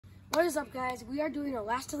What is up, guys? We are doing a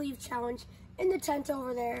last to leave challenge in the tent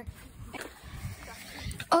over there.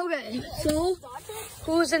 Okay, so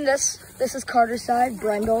who's in this? This is Carter's side,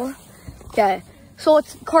 Brendel. Okay, so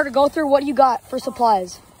let's, Carter, go through what you got for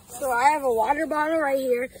supplies. So I have a water bottle right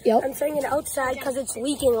here. Yep. I'm setting it outside because it's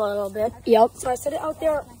leaking a little bit. Yep. So I set it out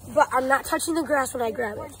there, but I'm not touching the grass when I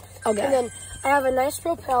grab it. Okay. And then I have a nice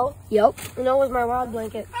Propel. Yep. You know, with my wild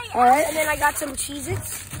blanket. All right. And then I got some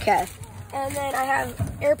Cheez-Its. Okay. And then I have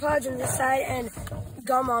AirPods on this side and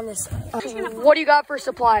gum on this side. What do you got for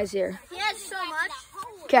supplies here? He has so much.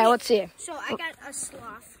 Okay, let's see. So I got a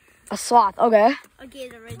sloth. A sloth, okay. A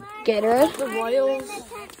Gatorade. Gatorade. The Royals.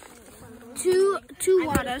 Two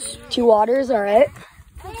waters. 2 waters, all right.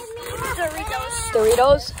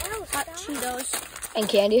 Doritos. Hot Cheetos. And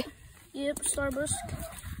candy. Yep, Starburst.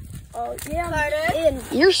 Oh, yeah.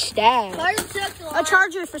 You're stacked. A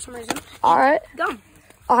charger for some reason. All right. Go.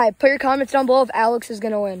 All right, put your comments down below if Alex is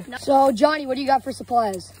going to win. No. So, Johnny, what do you got for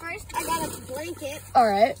supplies? First, I got a blanket. All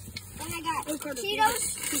right. Then I got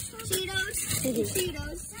Cheetos.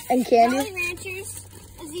 And candy? Jolly Ranchers.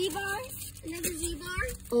 A Z-Bar. Another Z-Bar.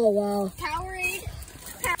 Oh, wow. Powerade.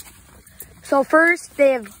 So, first,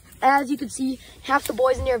 they have, as you can see, half the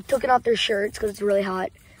boys in here have taken off their shirts because it's really hot.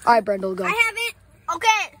 All right, Brendel, go. I have it.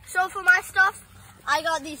 Okay, so for my stuff, I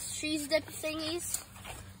got these cheese dip thingies.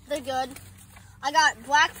 They're good. I got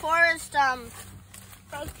Black Forest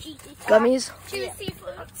gummies. Juicy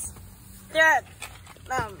fruits. They're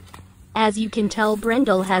As you can tell,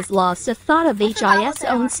 Brendel has lost a thought of HIS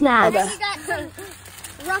own snacks. we got some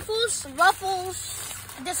Ruffles,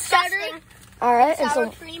 disgusting. All right, sour and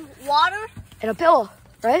some cream, water, and a pillow,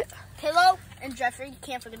 right? pillow, and Jeffrey. You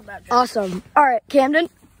can't forget about Jeffrey. Awesome. All right, Camden.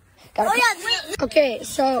 Got Oh yeah, wait. Okay,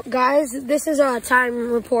 so guys, this is a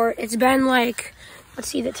time report. It's been like, let's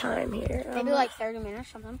see the time here. Maybe like 30 minutes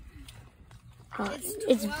or something.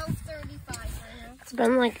 It's 12:35 right now. It's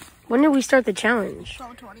been like, when did we start the challenge?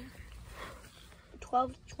 12:20.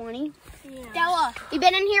 12:20. Yeah. Della, you've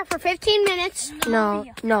been in here for 15 minutes. No,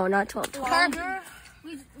 not 12.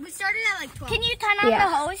 We started at like 12. Can you turn on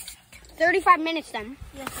the hose? 35 minutes then.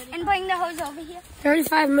 Yes, and bring the hose over here.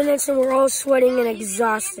 35 minutes and we're all sweating and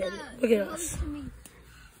exhausted. Look at us.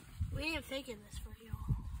 We ain't faking this for you.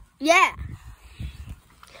 Yeah.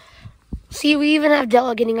 See, we even have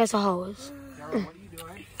Della getting us a hose. Dara, what are you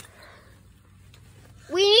doing?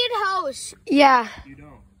 We need hose. Yeah. You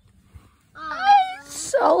don't. It's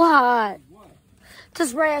so hot. What? To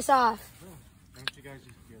spray us off. Why don't you guys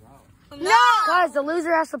just get out? No. Guys, the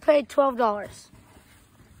loser has to pay $12.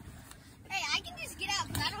 Hey, I can just get out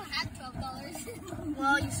because I don't have $12.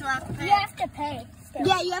 Well, you still have to pay. You have to pay. Still.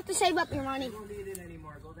 Yeah, you have to save up your money. You don't need it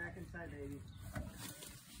anymore. Go back inside, baby.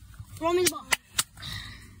 Throw me the ball.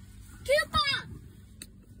 Cooper!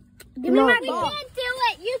 Give me my ball. You can't do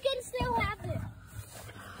it. You can still have it.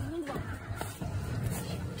 Give me the ball.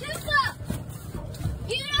 Cooper!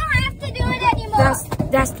 You don't have to do it anymore.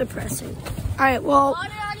 That's depressing. All right, well, Water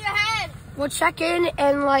on your head. we'll check in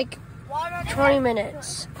like Water on your 20 head.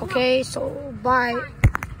 minutes. Okay, so bye.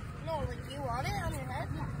 No, like you want it on your head?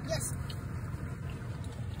 Yes.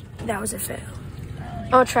 That was a fail.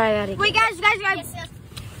 I'll try that again. Wait, guys. Yes.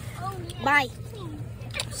 Oh, yeah. Bye.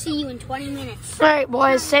 See you in 20 minutes. All right,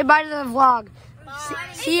 boys, say bye to the vlog. Bye.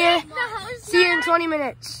 See you in 20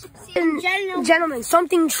 minutes. And gentlemen,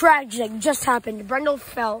 something tragic just happened. Brendel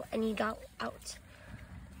fell and he got out.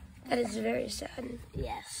 That is very sad.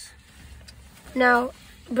 Yes. Now,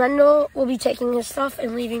 Brendel will be taking his stuff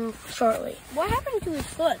and leaving shortly. What happened to his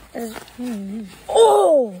foot?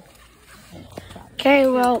 Oh! Okay,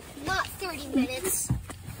 well, Not 30 minutes.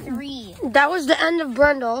 3. that was the end of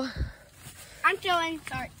Brendel. I'm chilling.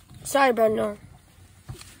 Sorry. Sorry, Brendel.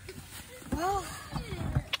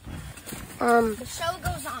 Oh, the show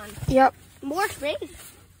goes on. Yep. More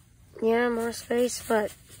space. Yeah, more space,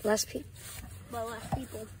 but less people. But less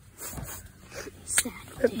people.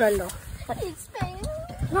 With Brendel. It's space.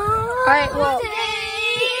 All right, well,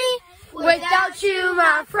 without you,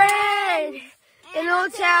 my friend, and I'll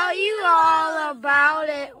tell you all about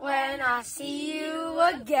it when I see you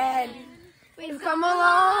again. We've come a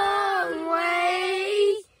long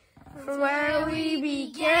way from where we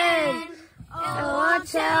began. I'll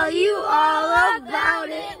tell you all about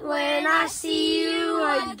it when I see you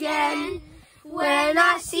again. When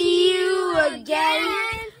I see you again.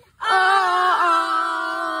 Oh.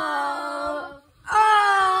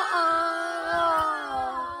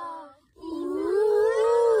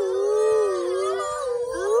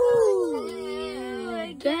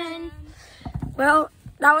 Again. Well,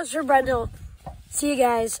 that was for Brendel. See you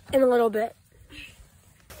guys in a little bit.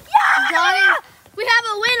 Johnny, we have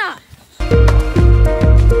a winner.